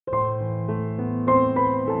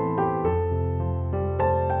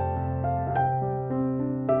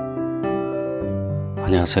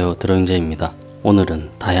안녕하세요, 드로잉제이입니다.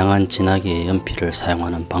 오늘은 다양한 진하기의 연필을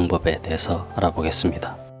사용하는 방법에 대해서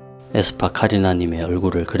알아보겠습니다. 에스파 카리나님의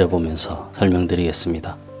얼굴을 그려보면서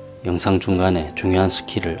설명드리겠습니다. 영상 중간에 중요한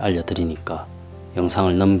스킬을 알려드리니까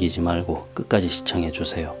영상을 넘기지 말고 끝까지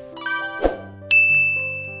시청해주세요.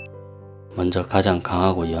 먼저 가장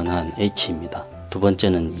강하고 연한 H입니다. 두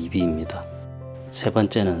번째는 2B입니다. 세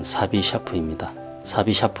번째는 4B 샤프입니다.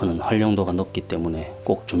 4B 샤프는 활용도가 높기 때문에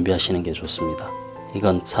꼭 준비하시는 게 좋습니다.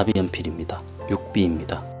 이건 4B 연필입니다.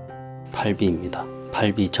 6B입니다. 8B입니다.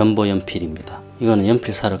 8B 전보 연필입니다. 이거는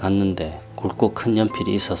연필 사러 갔는데 굵고 큰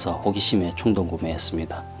연필이 있어서 호기심에 충동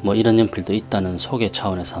구매했습니다. 뭐 이런 연필도 있다는 소개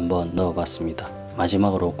차원에서 한번 넣어봤습니다.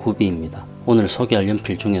 마지막으로 9B입니다. 오늘 소개할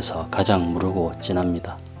연필 중에서 가장 무르고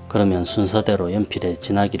진합니다. 그러면 순서대로 연필의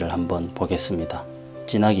진하기를 한번 보겠습니다.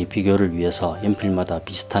 진하기 비교를 위해서 연필마다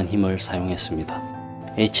비슷한 힘을 사용했습니다.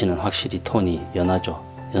 H는 확실히 톤이 연하죠.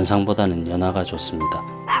 연상보다는 연하가 좋습니다.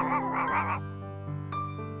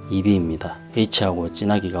 2B입니다. H하고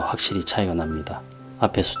진하기가 확실히 차이가 납니다.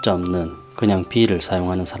 앞에 숫자 없는 그냥 B를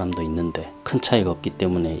사용하는 사람도 있는데 큰 차이가 없기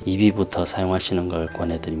때문에 2B부터 사용하시는 걸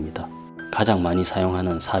권해드립니다. 가장 많이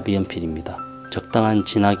사용하는 4B 연필입니다. 적당한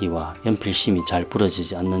진하기와 연필심이 잘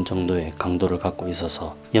부러지지 않는 정도의 강도를 갖고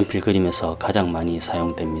있어서 연필 그림에서 가장 많이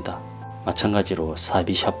사용됩니다. 마찬가지로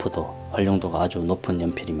 4B 샤프도 활용도가 아주 높은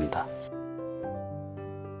연필입니다.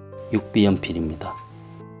 6B 연필입니다.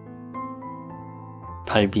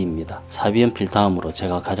 8B입니다. 4B 연필 다음으로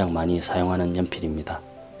제가 가장 많이 사용하는 연필입니다.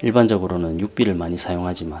 일반적으로는 6B를 많이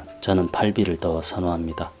사용하지만 저는 8B를 더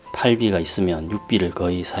선호합니다. 8B가 있으면 6B를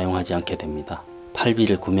거의 사용하지 않게 됩니다.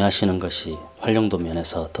 8B를 구매하시는 것이 활용도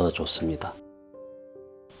면에서 더 좋습니다.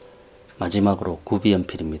 마지막으로 9B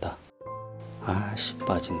연필입니다. 아씨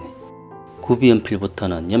빠지네. 9B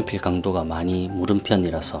연필부터는 연필 강도가 많이 무른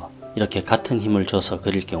편이라서 이렇게 같은 힘을 줘서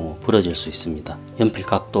그릴 경우 부러질 수 있습니다. 연필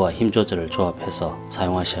각도와 힘 조절을 조합해서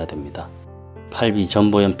사용하셔야 됩니다. 8B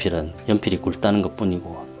전보 연필은 연필이 굵다는 것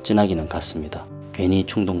뿐이고 진하기는 같습니다. 괜히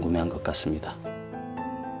충동 구매한 것 같습니다.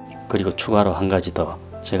 그리고 추가로 한 가지 더,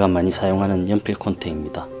 제가 많이 사용하는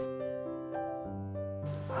연필콘테입니다.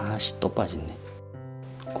 아씨 또 빠졌네.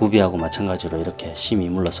 9B하고 마찬가지로 이렇게 심이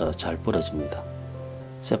물러서 잘 부러집니다.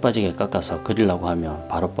 쇠 빠지게 깎아서 그리려고 하면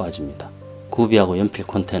바로 빠집니다. 9B하고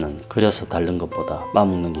연필콘테는 그려서 닳는 것보다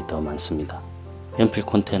빠먹는 게 더 많습니다.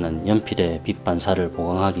 연필콘테는 연필의 빛 반사를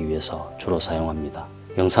보강하기 위해서 주로 사용합니다.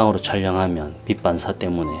 영상으로 촬영하면 빛 반사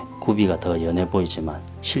때문에 9B가 더 연해 보이지만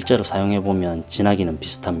실제로 사용해보면 진하기는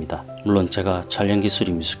비슷합니다. 물론 제가 촬영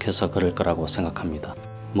기술이 미숙해서 그럴 거라고 생각합니다.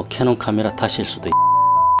 뭐 캐논 카메라 탓일 수도 있고.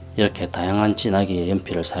 이렇게 다양한 진하기의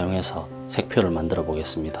연필을 사용해서 색표를 만들어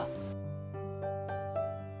보겠습니다.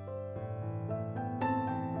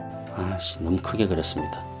 아씨 너무 크게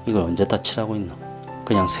그렸습니다. 이걸 언제 다 칠하고 있노?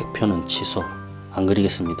 그냥 색표는 취소, 안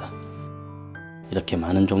그리겠습니다. 이렇게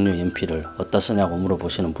많은 종류의 연필을 어디다 쓰냐고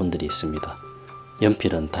물어보시는 분들이 있습니다.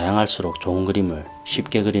 연필은 다양할수록 좋은 그림을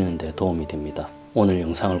쉽게 그리는 데 도움이 됩니다. 오늘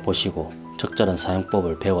영상을 보시고 적절한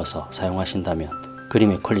사용법을 배워서 사용하신다면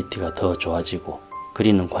그림의 퀄리티가 더 좋아지고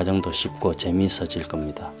그리는 과정도 쉽고 재미있어질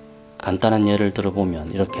겁니다. 간단한 예를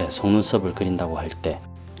들어보면 이렇게 속눈썹을 그린다고 할 때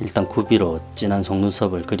일단 9B로 진한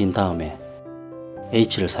속눈썹을 그린 다음에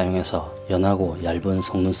H를 사용해서 연하고 얇은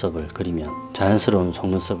속눈썹을 그리면 자연스러운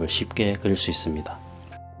속눈썹을 쉽게 그릴 수 있습니다.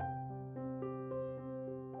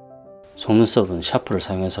 속눈썹은 샤프를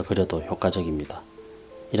사용해서 그려도 효과적입니다.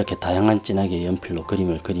 이렇게 다양한 진하게 연필로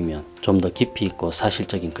그림을 그리면 좀 더 깊이 있고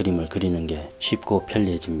사실적인 그림을 그리는 게 쉽고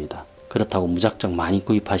편리해집니다. 그렇다고 무작정 많이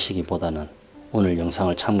구입하시기보다는 오늘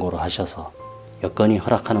영상을 참고로 하셔서 여건이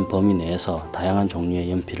허락하는 범위 내에서 다양한 종류의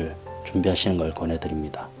연필을 준비하시는 걸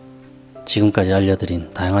권해드립니다. 지금까지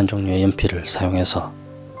알려드린 다양한 종류의 연필을 사용해서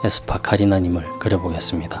에스파 카리나님을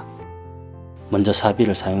그려보겠습니다. 먼저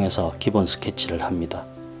 4B를 사용해서 기본 스케치를 합니다.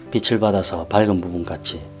 빛을 받아서 밝은 부분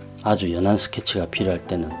같이 아주 연한 스케치가 필요할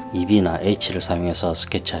때는 2B나 H를 사용해서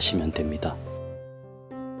스케치하시면 됩니다.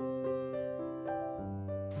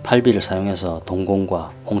 8B를 사용해서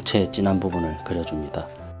동공과 홍채의 진한 부분을 그려줍니다.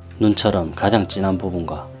 눈처럼 가장 진한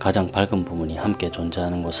부분과 가장 밝은 부분이 함께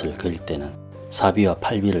존재하는 곳을 그릴 때는 4B와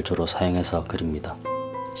 8B를 주로 사용해서 그립니다.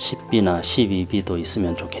 10B나 12B도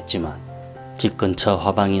있으면 좋겠지만 집 근처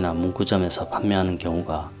화방이나 문구점에서 판매하는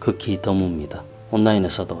경우가 극히 드뭅니다.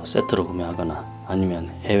 온라인에서도 세트로 구매하거나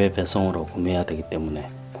아니면 해외 배송으로 구매해야 되기 때문에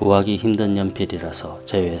구하기 힘든 연필이라서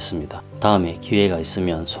제외했습니다. 다음에 기회가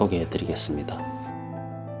있으면 소개해 드리겠습니다.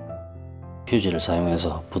 휴지를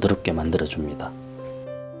사용해서 부드럽게 만들어 줍니다.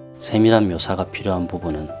 세밀한 묘사가 필요한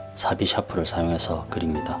부분은 4B 샤프를 사용해서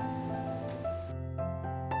그립니다.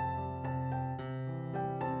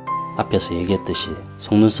 앞에서 얘기했듯이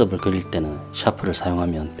속눈썹을 그릴 때는 샤프를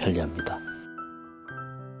사용하면 편리합니다.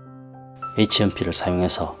 H연필을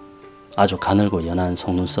사용해서 아주 가늘고 연한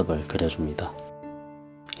속눈썹을 그려줍니다.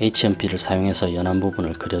 H연필을 사용해서 연한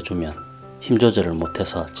부분을 그려주면 힘 조절을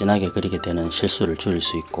못해서 진하게 그리게 되는 실수를 줄일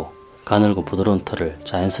수 있고 가늘고 부드러운 털을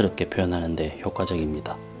자연스럽게 표현하는 데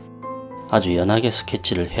효과적입니다. 아주 연하게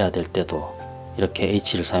스케치를 해야 될 때도 이렇게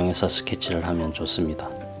H를 사용해서 스케치를 하면 좋습니다.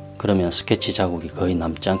 그러면 스케치 자국이 거의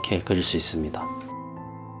남지 않게 그릴 수 있습니다.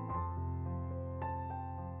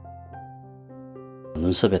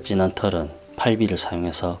 눈썹의 진한 털은 8B를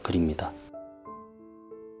사용해서 그립니다.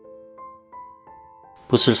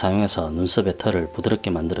 붓을 사용해서 눈썹의 털을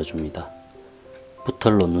부드럽게 만들어줍니다.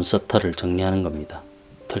 붓털로 눈썹 털을 정리하는 겁니다.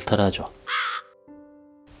 털털하죠?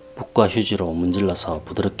 붓과 휴지로 문질러서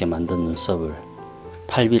부드럽게 만든 눈썹을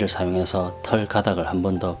 8B를 사용해서 털 가닥을 한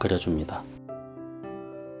번 더 그려줍니다.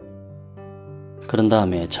 그런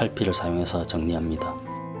다음에 찰피를 사용해서 정리합니다.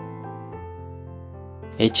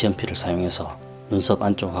 H연필을 사용해서 눈썹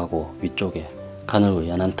안쪽하고 위쪽에 가늘고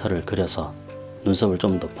연한 털을 그려서 눈썹을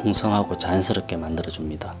좀 더 풍성하고 자연스럽게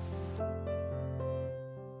만들어줍니다.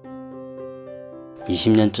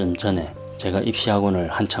 20년쯤 전에 제가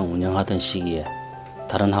입시학원을 한창 운영하던 시기에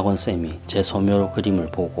다른 학원쌤이 제 소묘로 그림을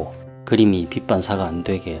보고 그림이 빛반사가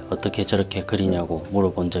안되게 어떻게 저렇게 그리냐고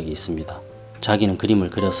물어본 적이 있습니다. 자기는 그림을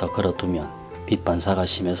그려서 걸어두면 빛반사가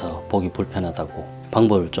심해서 보기 불편하다고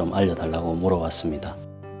방법을 좀 알려달라고 물어봤습니다.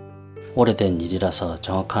 오래된 일이라서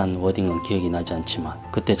정확한 워딩은 기억이 나지 않지만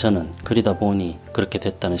그때 저는 그리다 보니 그렇게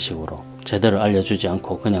됐다는 식으로 제대로 알려주지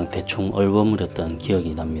않고 그냥 대충 얼버무렸던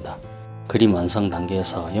기억이 납니다. 그림 완성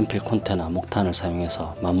단계에서 연필콘테나 목탄을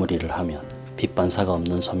사용해서 마무리를 하면 빛반사가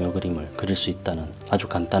없는 소묘 그림을 그릴 수 있다는 아주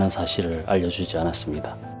간단한 사실을 알려주지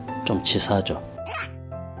않았습니다. 좀 치사하죠?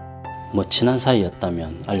 뭐 친한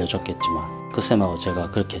사이였다면 알려줬겠지만 그 쌤하고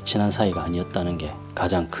제가 그렇게 친한 사이가 아니었다는 게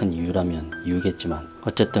가장 큰 이유라면 이유겠지만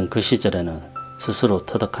어쨌든 그 시절에는 스스로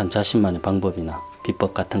터득한 자신만의 방법이나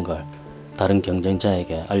비법 같은 걸 다른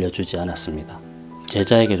경쟁자에게 알려주지 않았습니다.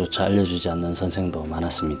 제자에게조차 알려주지 않는 선생도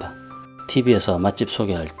많았습니다. TV에서 맛집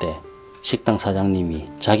소개할 때 식당 사장님이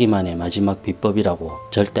자기만의 마지막 비법이라고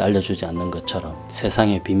절대 알려주지 않는 것처럼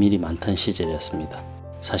세상에 비밀이 많던 시절이었습니다.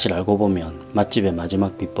 사실 알고 보면 맛집의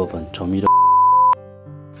마지막 비법은 조미료.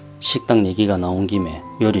 식당 얘기가 나온 김에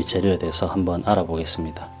요리 재료에 대해서 한번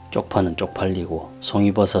알아보겠습니다. 쪽파는 쪽팔리고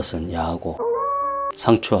송이버섯은 야하고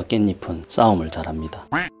상추와 깻잎은 싸움을 잘합니다.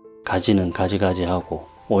 가지는 가지가지하고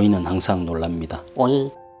오이는 항상 놀랍니다.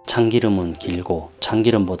 오이. 참기름은 길고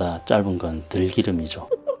참기름보다 짧은 건 들기름이죠.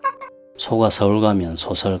 소가 서울 가면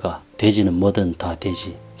소설가, 돼지는 뭐든 다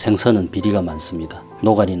돼지, 생선은 비리가 많습니다.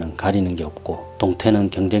 노가리는 가리는 게 없고 동태는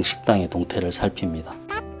경쟁식당의 동태를 살핍니다.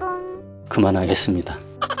 그만하겠습니다.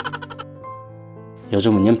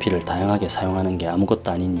 요즘은 연필을 다양하게 사용하는 게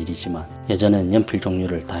아무것도 아닌 일이지만 예전엔 연필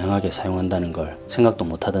종류를 다양하게 사용한다는 걸 생각도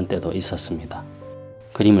못하던 때도 있었습니다.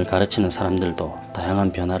 그림을 가르치는 사람들도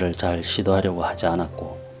다양한 변화를 잘 시도하려고 하지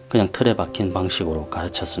않았고 그냥 틀에 박힌 방식으로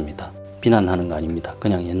가르쳤습니다. 비난하는 거 아닙니다.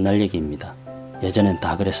 그냥 옛날 얘기입니다. 예전엔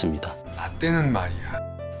다 그랬습니다. 라떼는 말이야.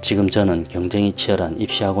 지금 저는 경쟁이 치열한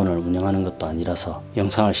입시학원을 운영하는 것도 아니라서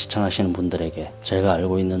영상을 시청하시는 분들에게 제가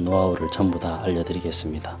알고 있는 노하우를 전부 다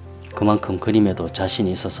알려드리겠습니다. 그만큼 그림에도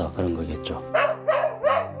자신이 있어서 그런 거겠죠.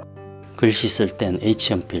 글씨 쓸 땐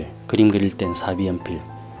H연필, 그림 그릴 땐 4B연필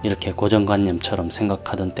이렇게 고정관념처럼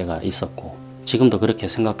생각하던 때가 있었고 지금도 그렇게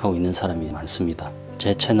생각하고 있는 사람이 많습니다.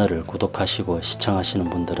 제 채널을 구독하시고 시청하시는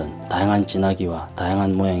분들은 다양한 진하기와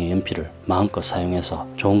다양한 모양의 연필을 마음껏 사용해서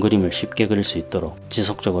좋은 그림을 쉽게 그릴 수 있도록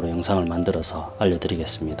지속적으로 영상을 만들어서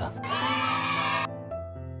알려드리겠습니다.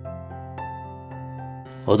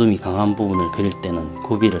 어둠이 강한 부분을 그릴 때는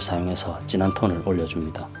 9B를 사용해서 진한 톤을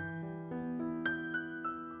올려줍니다.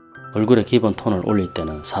 얼굴의 기본 톤을 올릴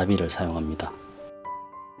때는 4B를 사용합니다.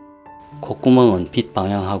 콧구멍은 빛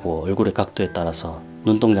방향하고 얼굴의 각도에 따라서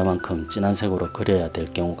눈동자만큼 진한 색으로 그려야 될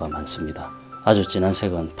경우가 많습니다. 아주 진한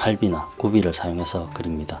색은 8B나 9B를 사용해서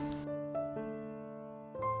그립니다.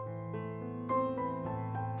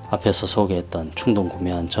 앞에서 소개했던 충동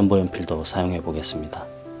구매한 전보 연필도 사용해 보겠습니다.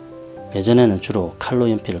 예전에는 주로 칼로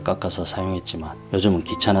연필을 깎아서 사용했지만 요즘은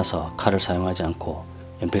귀찮아서 칼을 사용하지 않고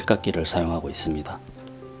연필깎이를 사용하고 있습니다.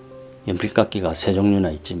 연필깎이가 세 종류나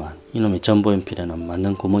있지만 이놈의 전보 연필에는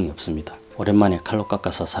맞는 구멍이 없습니다. 오랜만에 칼로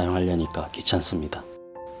깎아서 사용하려니까 귀찮습니다.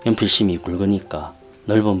 연필심이 굵으니까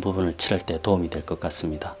넓은 부분을 칠할 때 도움이 될 것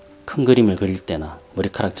같습니다. 큰 그림을 그릴 때나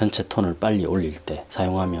머리카락 전체 톤을 빨리 올릴 때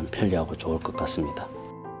사용하면 편리하고 좋을 것 같습니다.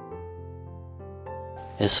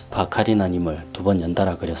 에스파 카리나님을 2번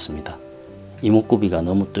연달아 그렸습니다. 이목구비가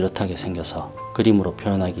너무 뚜렷하게 생겨서 그림으로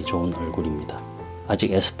표현하기 좋은 얼굴입니다.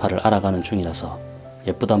 아직 에스파를 알아가는 중이라서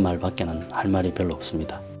예쁘단 말밖에는 할 말이 별로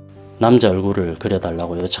없습니다. 남자 얼굴을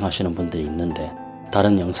그려달라고 요청하시는 분들이 있는데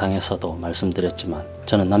다른 영상에서도 말씀드렸지만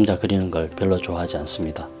저는 남자 그리는 걸 별로 좋아하지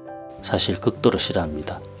않습니다. 사실 극도로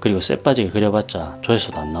싫어합니다. 그리고 쎄 빠지게 그려봤자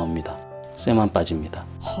조회수도 안 나옵니다. 쎄만 빠집니다.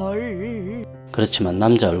 그렇지만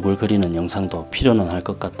남자 얼굴 그리는 영상도 필요는 할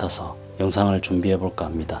것 같아서 영상을 준비해볼까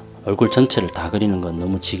합니다. 얼굴 전체를 다 그리는 건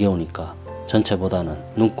너무 지겨우니까 전체보다는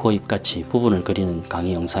눈, 코, 입 같이 부분을 그리는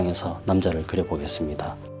강의 영상에서 남자를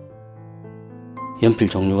그려보겠습니다. 연필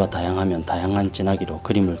종류가 다양하면 다양한 진하기로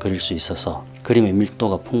그림을 그릴 수 있어서 그림의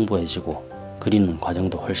밀도가 풍부해지고 그리는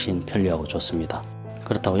과정도 훨씬 편리하고 좋습니다.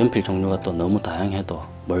 그렇다고 연필 종류가 또 너무 다양해도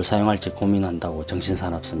뭘 사용할지 고민한다고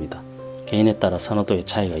정신사납습니다. 개인에 따라 선호도의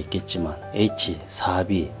차이가 있겠지만 H,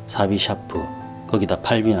 4B, 4B 샤프, 거기다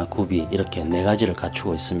 8B나 9B 이렇게 4가지를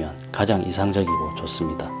갖추고 있으면 가장 이상적이고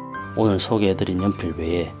좋습니다. 오늘 소개해드린 연필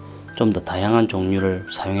외에 좀 더 다양한 종류를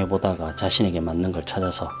사용해보다가 자신에게 맞는 걸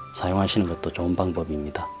찾아서 사용하시는 것도 좋은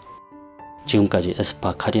방법입니다. 지금까지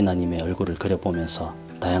에스파 카리나님의 얼굴을 그려보면서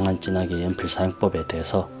다양한 진하게 연필 사용법에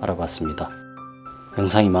대해서 알아봤습니다.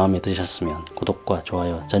 영상이 마음에 드셨으면 구독과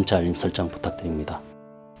좋아요, 전체 알림 설정 부탁드립니다.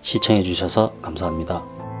 시청해주셔서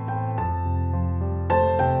감사합니다.